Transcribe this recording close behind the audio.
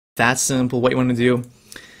that simple. What you want to do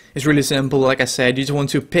is really simple. Like I said, you just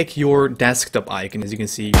want to pick your desktop icon, as you can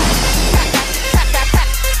see.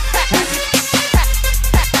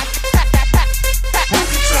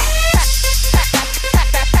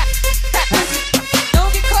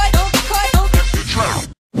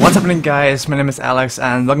 What's happening, guys? My name is Alex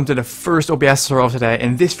and welcome to the first OBS tutorial of today.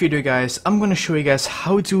 In this video, guys, I'm going to show you guys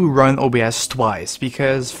how to run OBS twice,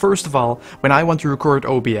 because first of all, when I want to record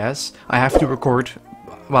OBS, I have to record,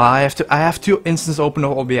 well, I have two instances open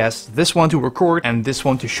of OBS, this one to record and this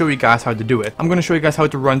one to show you guys how to do it. I'm going to show you guys how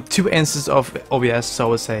to run two instances of OBS, so I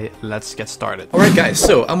would say let's get started. Alright guys,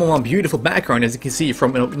 so I'm on my beautiful background, as you can see,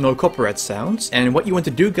 from no copyright sounds, and what you want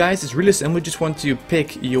to do, guys, is really simple. You just want to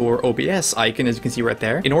pick your OBS icon, as you can see right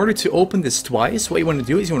there. In order to open this twice, what you want to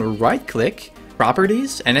do is you want to right click,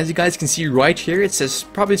 properties, and as you guys can see right here, it says,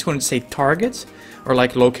 probably it's going to say target or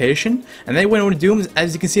like location, and then what you want to do is,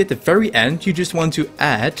 as you can see at the very end, you just want to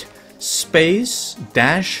add space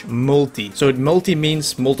dash multi. So multi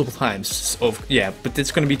means multiple times of, yeah, but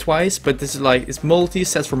it's going to be twice, but this is like, it's multi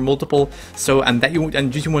stands for multiple, so and that you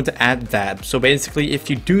want to add that. So basically,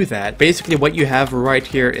 if you do that, basically what you have right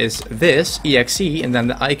here is this exe and then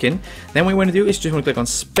the icon. Then what you want to do is just want to click on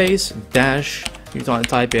space dash, you want to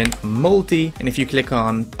type in multi, and if you click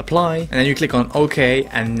on apply and then you click on OK,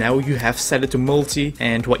 and now you have set it to multi.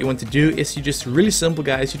 And what you want to do is, you just really simple,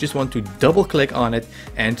 guys, you just want to double click on it,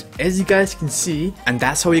 and as you guys can see, and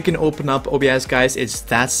that's how you can open up OBS, guys. It's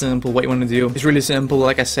that simple. What you want to do is really simple.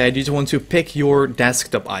 Like I said, you just want to pick your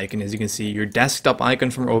desktop icon, as you can see, your desktop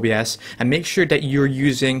icon from OBS, and make sure that you're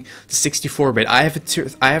using the 64-bit. I have a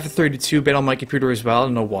 32-bit on my computer as well. I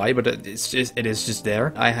don't know why, but it is just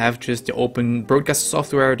there. I have just the open broadcast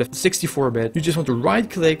software, the 64-bit. You just want to right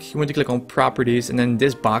click, you want to click on properties, and then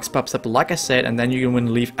this box pops up, like I said, and then you want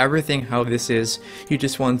to leave everything how this is. You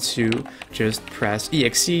just want to just press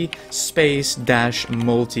exe space dash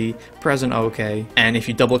multi, press on OK, and if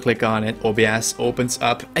you double click on it, OBS opens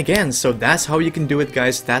up again. So that's how you can do it,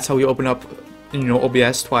 guys. That's how you open up, you know,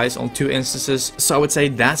 OBS twice on two instances. So I would say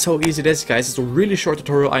that's how easy it is, guys. It's a really short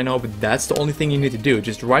tutorial, I know, but that's the only thing you need to do.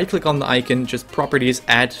 Just right click on the icon, just properties,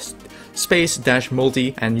 add space dash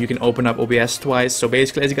multi, and you can open up OBS twice. So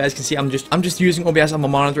basically, as you guys can see, I'm just using OBS on my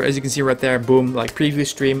monitor, as you can see right there, boom, like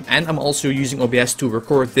previous stream, and I'm also using OBS to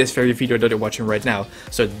record this very video that you're watching right now.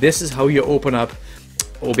 So this is how you open up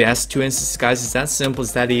OBS two instances, guys. It's that simple,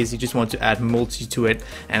 it's that easy. You just want to add multi to it,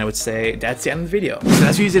 and I would say that's the end of the video. So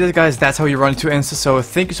that's how you did it, guys. That's how you run two instances. So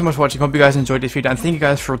thank you so much for watching. Hope you guys enjoyed this video, and thank you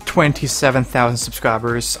guys for 27,000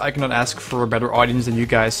 subscribers. I cannot ask for a better audience than you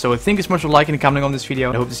guys. So thank you so much for liking and commenting on this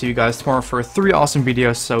video. I hope to see you guys tomorrow for 3 awesome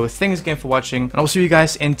videos. So thanks again for watching, and I will see you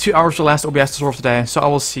guys in 2 hours for the last OBS tutorial today. So I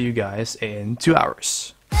will see you guys in 2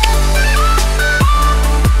 hours.